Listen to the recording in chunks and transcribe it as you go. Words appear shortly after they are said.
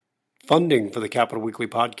Funding for the Capital Weekly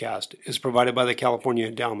podcast is provided by the California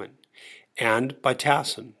Endowment and by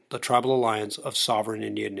TASIN, the Tribal Alliance of Sovereign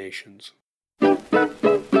Indian Nations.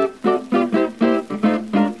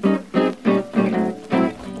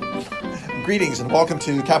 Greetings and welcome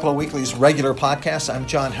to Capital Weekly's regular podcast. I'm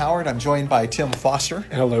John Howard. I'm joined by Tim Foster.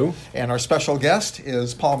 Hello. And our special guest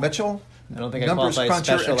is Paul Mitchell. I don't think Numbers I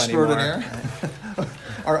qualify cruncher special extraordinaire.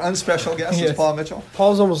 Our unspecial guest is Paul Mitchell.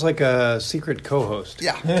 Paul's almost like a secret co-host.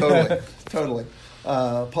 Yeah, totally.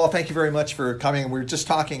 Paul, thank you very much for coming. We were just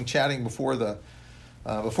chatting before the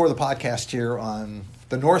podcast here on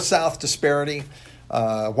the north-south disparity,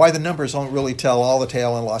 why the numbers don't really tell all the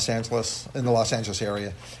tale in the Los Angeles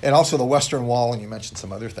area, and also the Western Wall, and you mentioned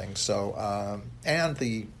some other things. So, and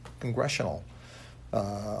the congressional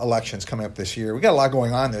elections coming up this year. We got a lot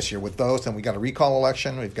going on this year with those, and we got a recall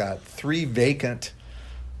election. We've got 3 vacant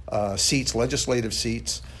seats, legislative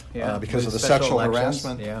seats, because of the sexual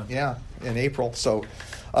harassment. In April. So,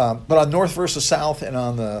 but on North versus South, and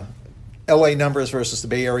on the L.A. numbers versus the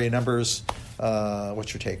Bay Area numbers,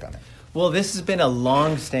 what's your take on it? Well, this has been a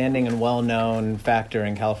long-standing and well-known factor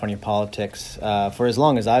in California politics for as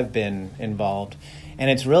long as I've been involved, and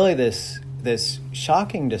it's really this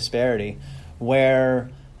shocking disparity where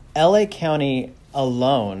L.A. County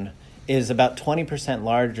alone is about 20%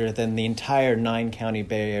 larger than the entire 9-county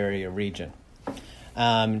Bay Area region.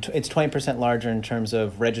 It's 20% larger in terms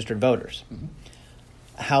of registered voters. Mm-hmm.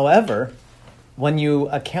 However, when you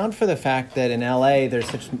account for the fact that in LA there's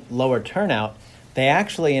such lower turnout, they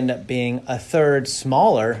actually end up being a third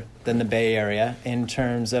smaller than the Bay Area in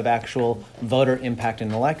terms of actual voter impact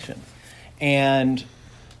in elections. And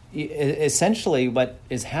essentially what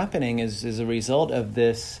is happening is a result of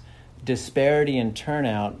this disparity in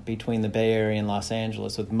turnout between the Bay Area and Los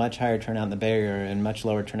Angeles, with much higher turnout in the Bay Area and much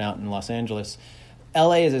lower turnout in Los Angeles.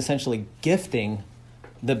 LA is essentially gifting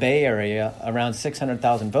the Bay Area around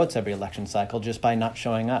 600,000 votes every election cycle just by not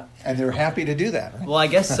showing up. And they're happy to do that, right? Well, I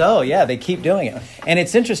guess so, yeah. They keep doing it. And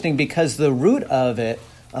it's interesting because the root of it,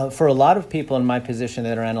 for a lot of people in my position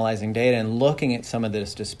that are analyzing data and looking at some of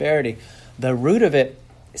this disparity, the root of it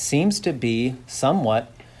seems to be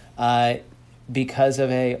somewhat because of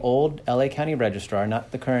a old LA County registrar,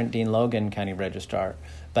 not the current Dean Logan County registrar,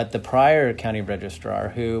 but the prior county registrar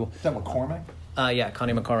who... Is that McCormick?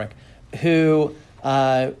 Connie McCormick, who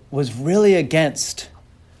was really against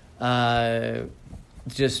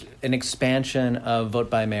just an expansion of vote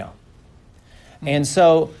by mail. And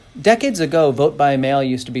so decades ago, vote by mail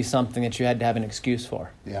used to be something that you had to have an excuse for.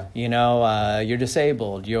 Yeah. You know, you're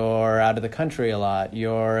disabled, you're out of the country a lot,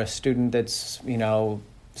 you're a student that's,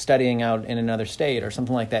 studying out in another state or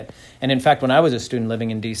something like that. And in fact, when I was a student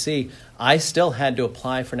living in D.C., I still had to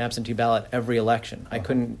apply for an absentee ballot every election. I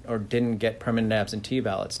couldn't or didn't get permanent absentee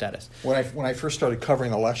ballot status. When I first started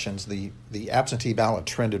covering elections, the absentee ballot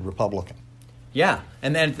trended Republican. Yeah,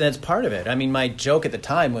 and that's part of it. I mean, my joke at the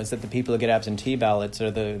time was that the people who get absentee ballots are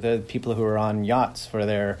the people who are on yachts for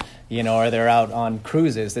their, or they're out on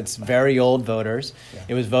cruises. It's very old voters. Yeah.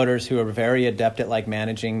 It was voters who are very adept at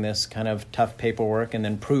managing this kind of tough paperwork and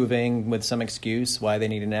then proving with some excuse why they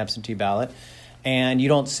need an absentee ballot. And you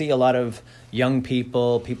don't see a lot of young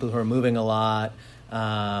people who are moving a lot,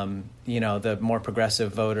 the more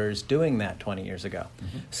progressive voters doing that 20 years ago.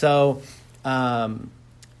 Mm-hmm. So...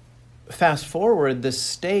 fast forward, the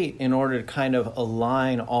state, in order to kind of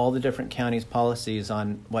align all the different counties' policies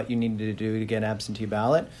on what you needed to do to get an absentee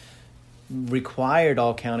ballot, required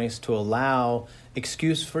all counties to allow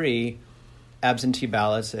excuse-free absentee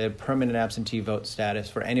ballots, a permanent absentee vote status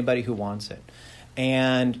for anybody who wants it.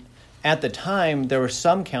 And at the time, there were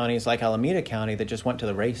some counties, like Alameda County, that just went to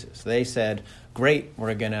the races. They said, great,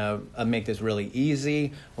 we're going to make this really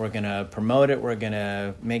easy. We're going to promote it. We're going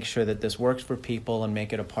to make sure that this works for people and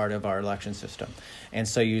make it a part of our election system. And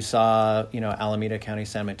so you saw, Alameda County,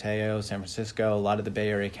 San Mateo, San Francisco, a lot of the Bay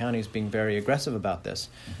Area counties being very aggressive about this.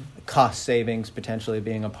 Mm-hmm. Cost savings potentially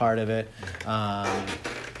being a part of it.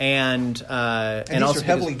 And these also are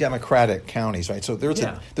heavily Democratic counties, right? So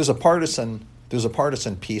there's a partisan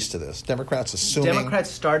piece to this. Democrats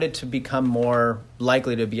started to become more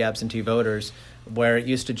likely to be absentee voters, where it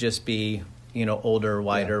used to just be, older,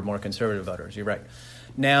 whiter, more conservative voters. You're right.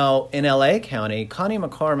 Now, in L.A. County, Connie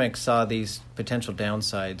McCormick saw these potential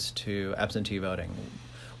downsides to absentee voting.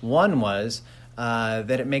 One was that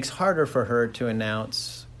it makes harder for her to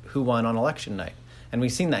announce who won on election night. And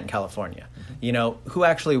we've seen that in California. Mm-hmm. Who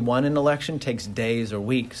actually won an election takes days or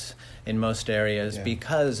weeks in most areas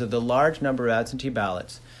because of the large number of absentee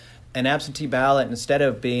ballots. an absentee ballot, instead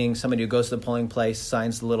of being somebody who goes to the polling place,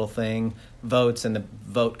 signs the little thing, votes, and the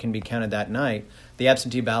vote can be counted that night, the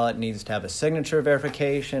absentee ballot needs to have a signature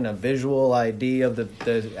verification, a visual ID of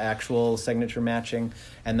the actual signature matching,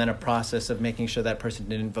 and then a process of making sure that person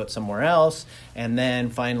didn't vote somewhere else, and then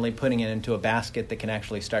finally putting it into a basket that can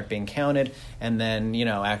actually start being counted, and then,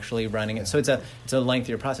 actually running it. So it's a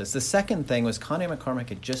lengthier process. The second thing was Conde McCormick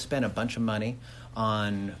had just spent a bunch of money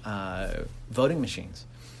on voting machines.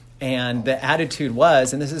 And the attitude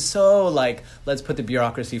was, and this is so let's put the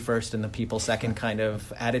bureaucracy first and the people second kind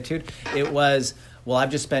of attitude. It was, well,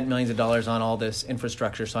 I've just spent millions of dollars on all this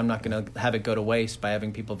infrastructure, so I'm not going to have it go to waste by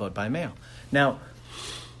having people vote by mail. Now,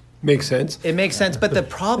 makes sense. It makes sense, but the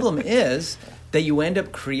problem is that you end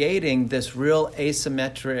up creating this real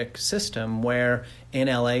asymmetric system where in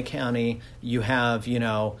LA County you have,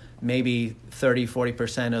 maybe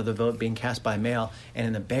 30-40% of the vote being cast by mail, and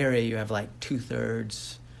in the Bay Area you have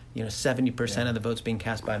 2/3, 70% of the votes being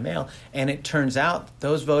cast by mail. And it turns out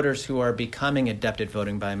those voters who are becoming adept at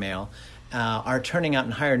voting by mail are turning out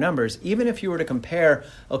in higher numbers. Even if you were to compare,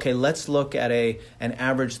 okay, let's look at an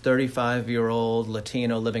average 35-year-old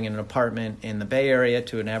Latino living in an apartment in the Bay Area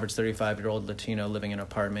to an average 35-year-old Latino living in an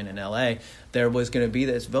apartment in LA, there was going to be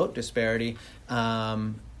this vote disparity.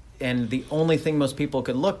 And the only thing most people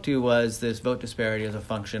could look to was this vote disparity as a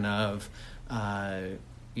function of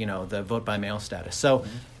the vote by mail status. So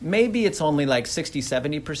maybe it's only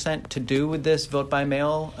 60-70% to do with this vote by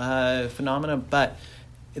mail phenomena, but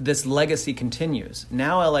this legacy continues.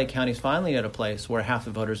 Now LA County's finally at a place where half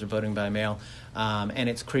the voters are voting by mail, and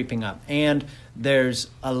it's creeping up. And there's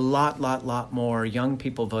a lot more young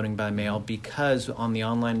people voting by mail because on the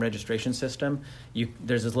online registration system,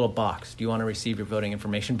 there's this little box. Do you want to receive your voting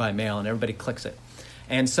information by mail? And everybody clicks it.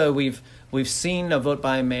 And so we've seen a vote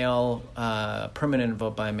by mail, permanent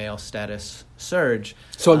vote by mail status surge.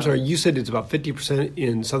 So I'm sorry, you said it's about 50%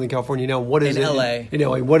 in Southern California now. What is in it LA? In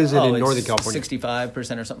LA, what is it in Northern California?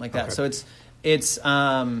 65% or something like that. Okay. So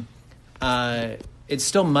it's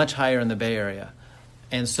still much higher in the Bay Area,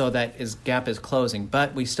 and so that gap is closing.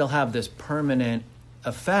 But we still have this permanent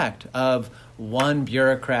effect of one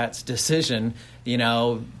bureaucrat's decision,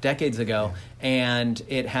 decades ago, and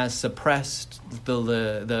it has suppressed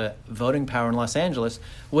the voting power in Los Angeles,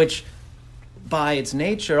 which by its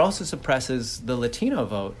nature also suppresses the Latino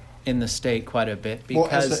vote in the state quite a bit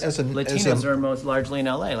because Latinos are most largely in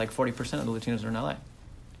LA, 40% of the Latinos are in LA.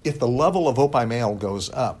 If the level of vote by mail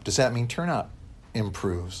goes up, does that mean turnout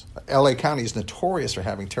improves? LA County is notorious for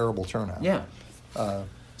having terrible turnout. Yeah.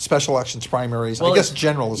 Special elections, primaries. I guess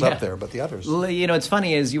general is up there, but the others. It's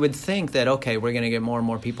funny is you would think that, okay, we're going to get more and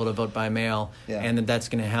more people to vote by mail, and that's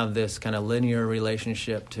going to have this kind of linear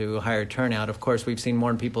relationship to higher turnout. Of course, we've seen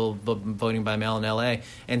more people voting by mail in L.A.,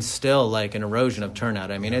 and still an erosion of turnout.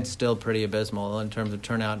 I mean, it's still pretty abysmal in terms of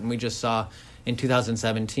turnout. And we just saw in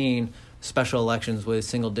 2017 special elections with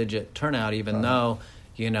single-digit turnout, even though,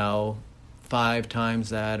 5 times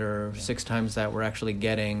that or 6 times that were actually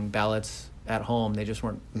getting ballots at home. They just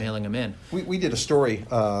weren't mailing them in. We did a story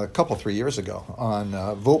a couple, 3 years ago on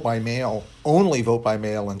vote by mail, only vote by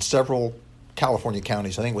mail in several California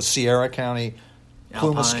counties. I think it was Sierra County,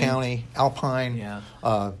 Plumas County, Alpine.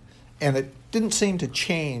 Yeah. And it didn't seem to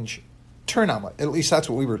change turnout. At least that's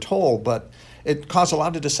what we were told. But it caused a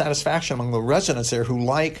lot of dissatisfaction among the residents there who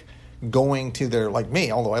like going to their, like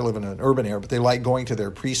me, although I live in an urban area, but they like going to their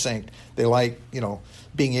precinct. They like,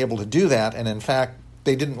 being able to do that. And in fact,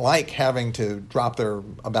 they didn't like having to drop a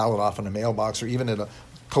ballot off in a mailbox or even at a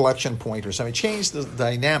collection point or something. It changed the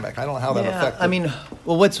dynamic. I don't know how that affected. I mean,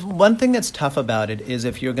 what's one thing that's tough about it is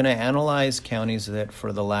if you're going to analyze counties that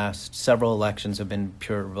for the last several elections have been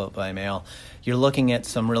pure vote by mail, you're looking at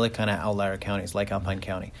some really kind of outlier counties like Alpine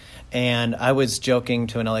County. And I was joking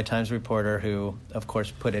to an LA Times reporter who, of course,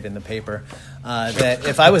 put it in the paper, that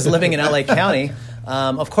if I was living in LA County,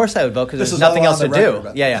 of course I would vote because there's nothing else to do.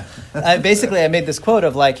 Basically, I made this quote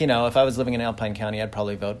of if I was living in Alpine County, I'd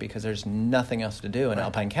probably vote because there's nothing else to do in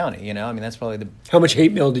Alpine County. I mean, that's probably the... How much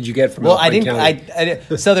hate mail did you get from Alpine County? I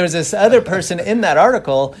didn't. So there was this other person in that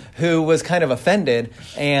article who was kind of offended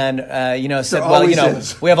and, said,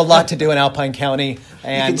 we have a lot to do in Alpine County.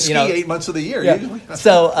 And, you can ski 8 months of the year. Yeah.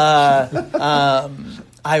 So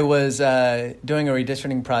I was doing a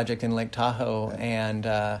redistricting project in Lake Tahoe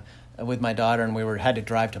and with my daughter, and we had to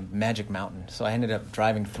drive to Magic Mountain. So I ended up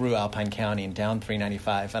driving through Alpine County and down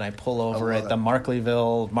 395, and I pull over at the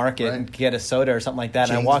Markleyville Market and get a soda or something like that,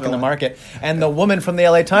 and I walk in the market, and the woman from the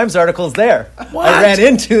LA Times article is there. What? I ran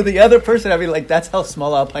into the other person. I mean, that's how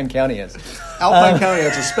small Alpine County is. Alpine County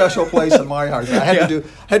has a special place in my heart. I had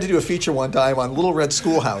to do a feature one time on little red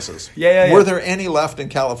schoolhouses. Were there any left in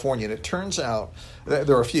California? And it turns out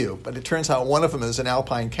there are a few, but it turns out one of them is in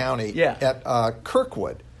Alpine County at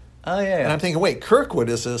Kirkwood. Oh yeah. And I'm thinking, wait, Kirkwood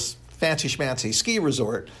is this fancy schmancy ski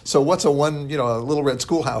resort. So what's a little red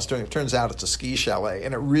schoolhouse doing? It turns out it's a ski chalet,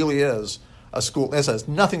 and it really is a school. This has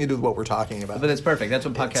nothing to do with what we're talking about. But it's perfect. That's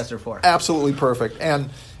what podcasts are for. Absolutely perfect.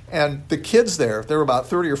 And the kids there were about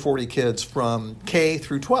 30 or 40 kids from K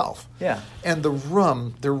through 12. Yeah. And their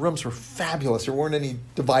rooms were fabulous. There weren't any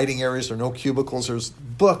dividing areas. There were no cubicles. There's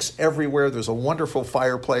books everywhere. There's a wonderful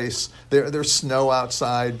fireplace. There's snow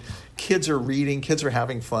outside. Kids are reading. Kids are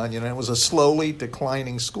having fun. It was a slowly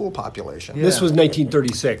declining school population. This was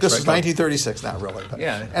 1936. This was 1936, not really. But,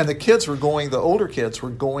 and the older kids were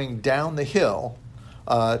going down the hill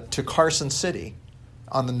to Carson City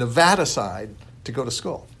on the Nevada side to go to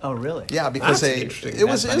school. Oh, really? Yeah, because it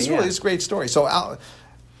was a great story. So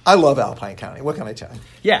I love Alpine County. What can I tell you?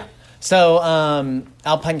 Yeah. So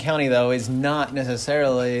Alpine County, though, is not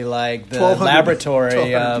necessarily like the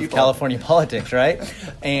laboratory of California politics, right?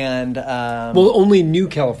 And only New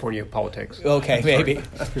California politics. Okay, maybe.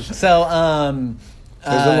 So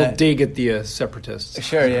there's a little dig at the separatists.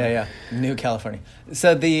 Sure. Yeah. New California.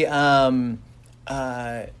 So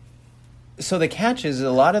the catch is a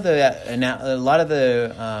lot of the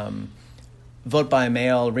vote by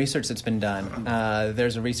mail research that's been done.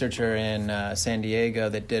 There's a researcher in San Diego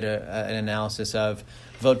that did an analysis of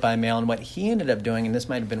vote by mail, and what he ended up doing, and this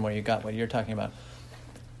might have been where you got what you're talking about,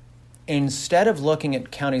 instead of looking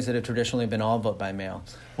at counties that have traditionally been all vote by mail,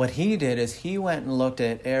 what he did is he went and looked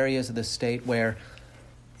at areas of the state where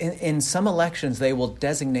in some elections they will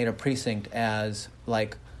designate a precinct as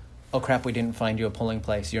like, oh crap, we didn't find you a polling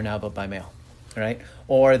place, you're now vote by mail. Right?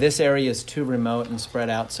 Or this area is too remote and spread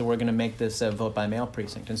out, so we're going to make this a vote by mail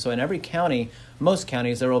precinct. And so in every county, most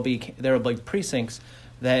counties, there will be precincts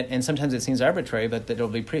that, and sometimes it seems arbitrary, but there will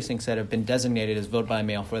be precincts that have been designated as vote by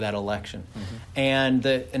mail for that election. Mm-hmm. And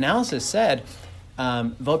the analysis said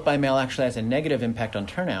vote by mail actually has a negative impact on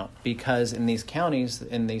turnout because in these counties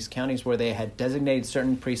where they had designated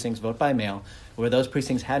certain precincts vote by mail, where those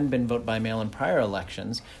precincts hadn't been vote by mail in prior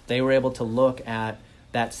elections, they were able to look at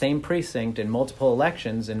that same precinct in multiple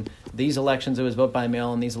elections, and these elections it was vote by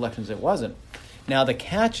mail, and these elections it wasn't. Now the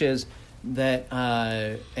catch is that,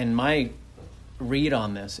 and my read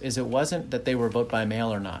on this is it wasn't that they were vote by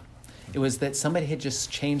mail or not. It was that somebody had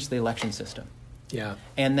just changed the election system. Yeah.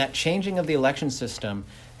 And that changing of the election system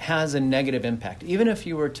has a negative impact. Even if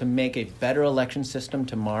you were to make a better election system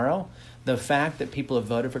tomorrow, the fact that people have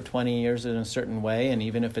voted for 20 years in a certain way, and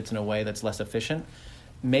even if it's in a way that's less efficient,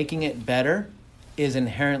 making it better is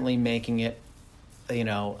inherently making it, a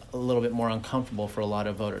little bit more uncomfortable for a lot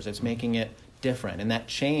of voters. It's making it different, and that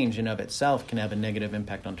change in of itself can have a negative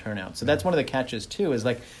impact on turnout. So that's one of the catches too. Is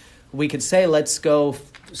like we could say let's go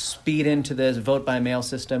speed into this vote by mail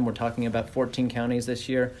system. We're talking about 14 counties this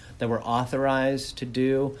year that were authorized to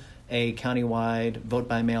do a countywide vote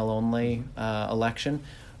by mail only election.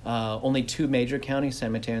 Only 2 major counties,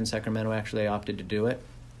 San Mateo and Sacramento, actually opted to do it.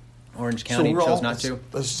 Orange County chose not to.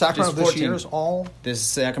 Sacramento this year is all? This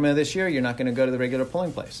Sacramento this year, you're not going to go to the regular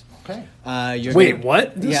polling place. Okay.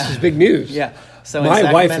 What? This is big news. Yeah. So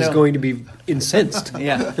my wife is going to be incensed.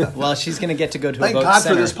 Yeah. Well, she's going to get to go to a vote center. Thank God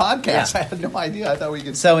for this podcast. Yeah. I had no idea. I thought we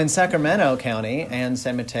could. So in Sacramento County and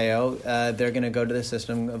San Mateo, they're going to go to the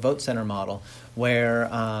system, a vote center model, where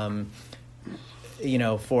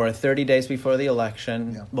for 30 days before the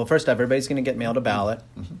election. Yeah. Well, first off, everybody's going to get mailed a ballot.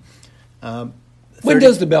 Mm-hmm. When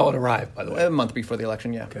does the ballot arrive, by the way? A month before the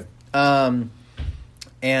election, yeah. Okay.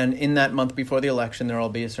 And in that month before the election, there will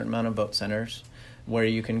be a certain amount of vote centers where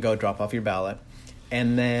you can go drop off your ballot.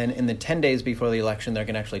 And then in the 10 days before the election, they're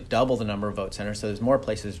going to actually double the number of vote centers, so there's more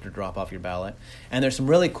places to drop off your ballot. And there's some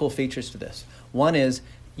really cool features to this. One is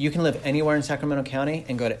you can live anywhere in Sacramento County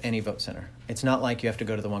and go to any vote center. It's not like you have to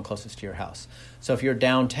go to the one closest to your house. So if you're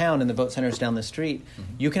downtown and the vote center is down the street,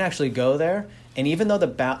 you can actually go there. And even though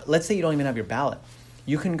let's say you don't even have your ballot,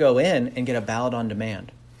 you can go in and get a ballot on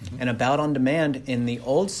demand. Mm-hmm. And a ballot on demand in the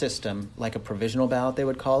old system, like a provisional ballot they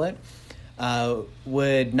would call it,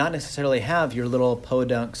 would not necessarily have your little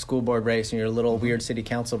podunk school board race and your little weird city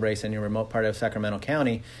council race in your remote part of Sacramento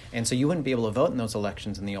County. And so you wouldn't be able to vote in those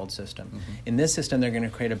elections in the old system. Mm-hmm. In this system, they're going to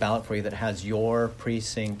create a ballot for you that has your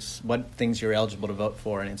precincts, what things you're eligible to vote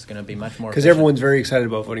for, and it's going to be much more because everyone's very excited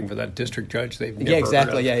about voting for that district judge they've never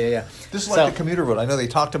exactly. heard of. Yeah. This is like the commuter vote. I know they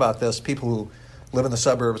talked about this. People who live in the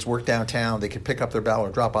suburbs, work downtown, they could pick up their ballot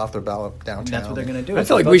or drop off their ballot downtown. That's what they're going to do. I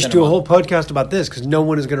feel like we should do a whole podcast about this because no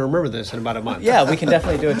one is going to remember this in about a month. Yeah, we can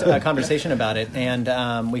definitely do a conversation about it,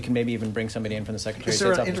 and we can maybe even bring somebody in from the Secretary of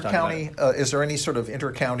State's office to talk about it. Is there any sort of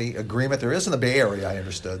inter-county agreement? There is in the Bay Area, I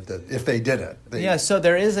understood, that if they did it. Yeah, so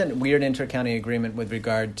there is a weird inter-county agreement with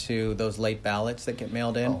regard to those late ballots that get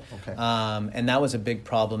mailed in. Oh, okay. And that was a big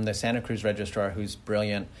problem. The Santa Cruz registrar, who's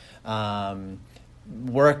brilliant,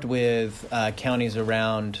 worked with counties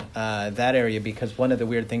around that area, because one of the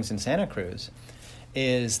weird things in Santa Cruz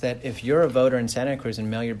is that if you're a voter in Santa Cruz and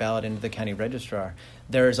mail your ballot into the county registrar,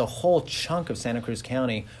 there's a whole chunk of Santa Cruz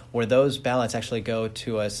County where those ballots actually go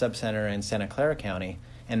to a subcenter in Santa Clara County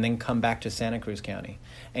and then come back to Santa Cruz County.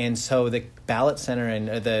 And so the ballot center and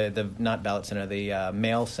the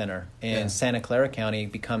mail center in Santa Clara County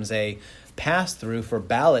becomes a pass-through for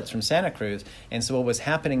ballots from Santa Cruz. And so what was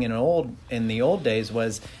happening in the old days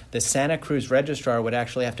was the Santa Cruz registrar would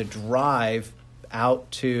actually have to drive out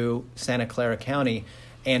to Santa Clara County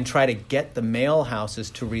and try to get the mail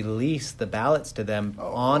houses to release the ballots to them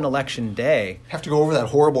on election day. Have to go over that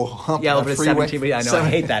horrible hump. Yeah, over the freeway. 17. I know. I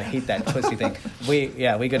hate that twisty thing. We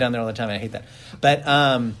go down there all the time. And I hate that.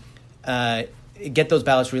 But get those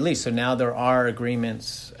ballots released. So now there are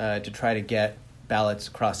agreements to try to get ballots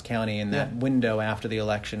across county in that window after the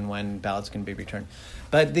election when ballots can be returned.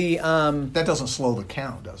 But that doesn't slow the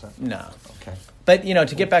count, does it? No. Okay. But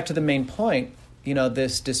to get back to the main point,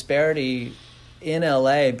 this disparity in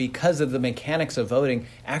LA, because of the mechanics of voting,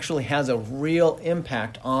 actually has a real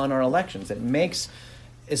impact on our elections. It makes,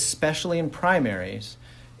 especially in primaries,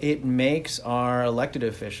 it makes our elected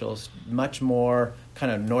officials much more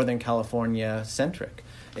kind of Northern California centric.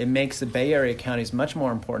 It makes the Bay Area counties much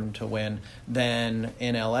more important to win than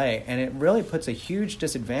in LA. And it really puts a huge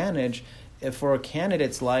disadvantage for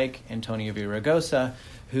candidates like Antonio Villaraigosa,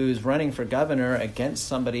 who's running for governor against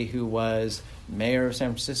somebody who was mayor of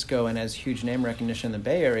San Francisco and has huge name recognition in the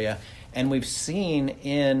Bay Area. And we've seen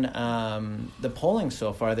in the polling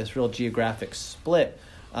so far this real geographic split,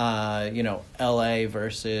 LA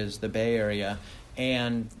versus the Bay Area.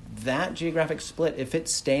 And that geographic split, if it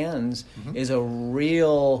stands, is a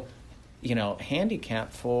real,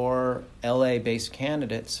 handicap for LA-based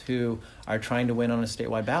candidates who are trying to win on a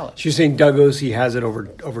statewide ballot. So you're saying Doug Osee has it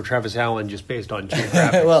over Travis Allen just based on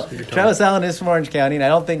geographics? Well, Travis Allen is from Orange County, and I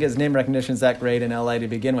don't think his name recognition is that great in LA to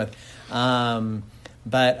begin with. But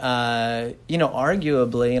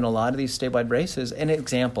arguably in a lot of these statewide races, an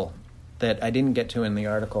example that I didn't get to in the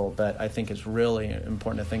article, but I think is really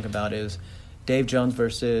important to think about is Dave Jones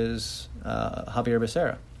versus Javier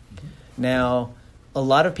Becerra. Now, a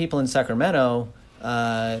lot of people in Sacramento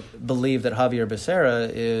believe that Javier Becerra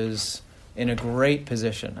is in a great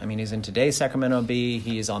position. I mean, he's in today's Sacramento Bee.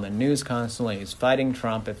 He's on the news constantly. He's fighting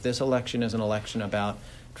Trump. If this election is an election about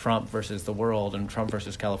Trump versus the world and Trump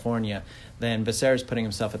versus California, then Becerra's putting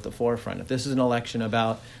himself at the forefront. If this is an election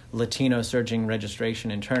about Latino surging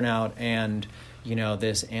registration and turnout and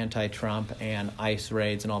this anti-Trump and ICE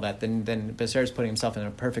raids and all that, then Becerra's putting himself in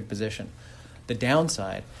a perfect position. The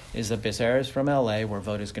downside is that Becerra is from LA, where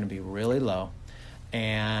vote is going to be really low,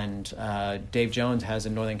 and Dave Jones has a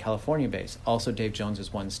Northern California base. Also, Dave Jones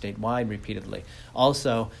has won statewide repeatedly.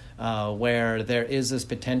 Also, where there is this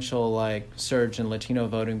potential surge in Latino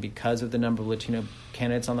voting because of the number of Latino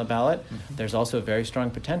candidates on the ballot, there's also a very strong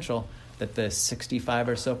potential that the 65%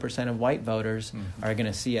 or so of white voters are going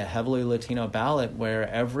to see a heavily Latino ballot where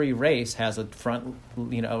every race has a front,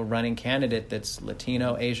 running candidate that's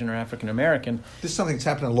Latino, Asian, or African American. This is something that's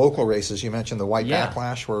happened in local races. You mentioned the white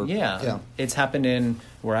backlash. It's happened in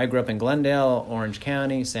where I grew up in Glendale, Orange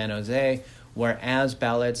County, San Jose, where as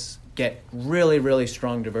ballots get really, really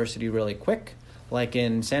strong diversity really quick, like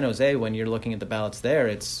in San Jose, when you're looking at the ballots there,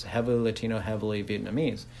 it's heavily Latino, heavily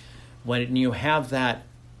Vietnamese. When you have that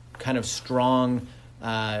kind of strong,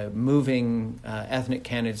 moving ethnic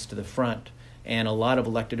candidates to the front, and a lot of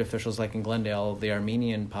elected officials, like in Glendale, the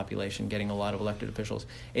Armenian population getting a lot of elected officials,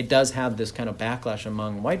 it does have this kind of backlash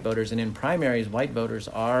among white voters. And in primaries, white voters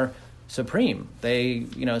are supreme.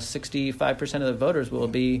 65% of the voters will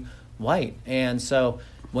be white. And so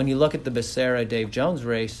when you look at the Becerra-Dave Jones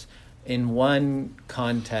race, in one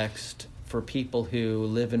context, for people who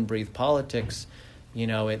live and breathe politics,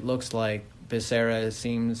 it looks like Becerra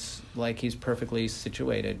seems like he's perfectly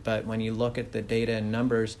situated. But when you look at the data and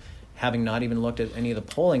numbers, having not even looked at any of the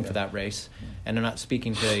polling for that race, and I'm not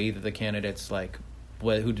speaking to either the candidates who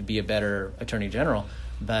would be a better attorney general,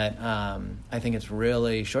 but I think it's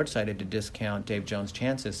really short-sighted to discount Dave Jones'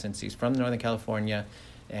 chances since he's from Northern California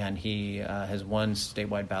and he has won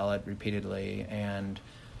statewide ballot repeatedly, and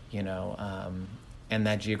and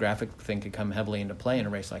that geographic thing could come heavily into play in a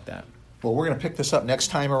race like that. Well, we're going to pick this up next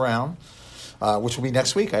time around, which will be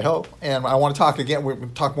next week, I hope. And I want to talk again. We're going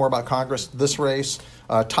to talk more about Congress, this race,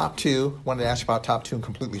 top two. Wanted to ask you about top two and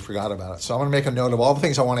completely forgot about it. So I'm going to make a note of all the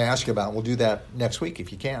things I want to ask you about. We'll do that next week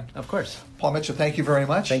if you can. Of course. Paul Mitchell, thank you very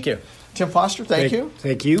much. Thank you. Tim Foster, thank you.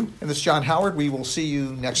 Thank you. And this is John Howard. We will see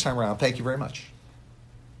you next time around. Thank you very much.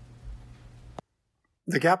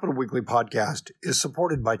 The Capital Weekly podcast is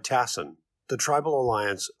supported by TASIN, the Tribal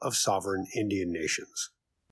Alliance of Sovereign Indian Nations.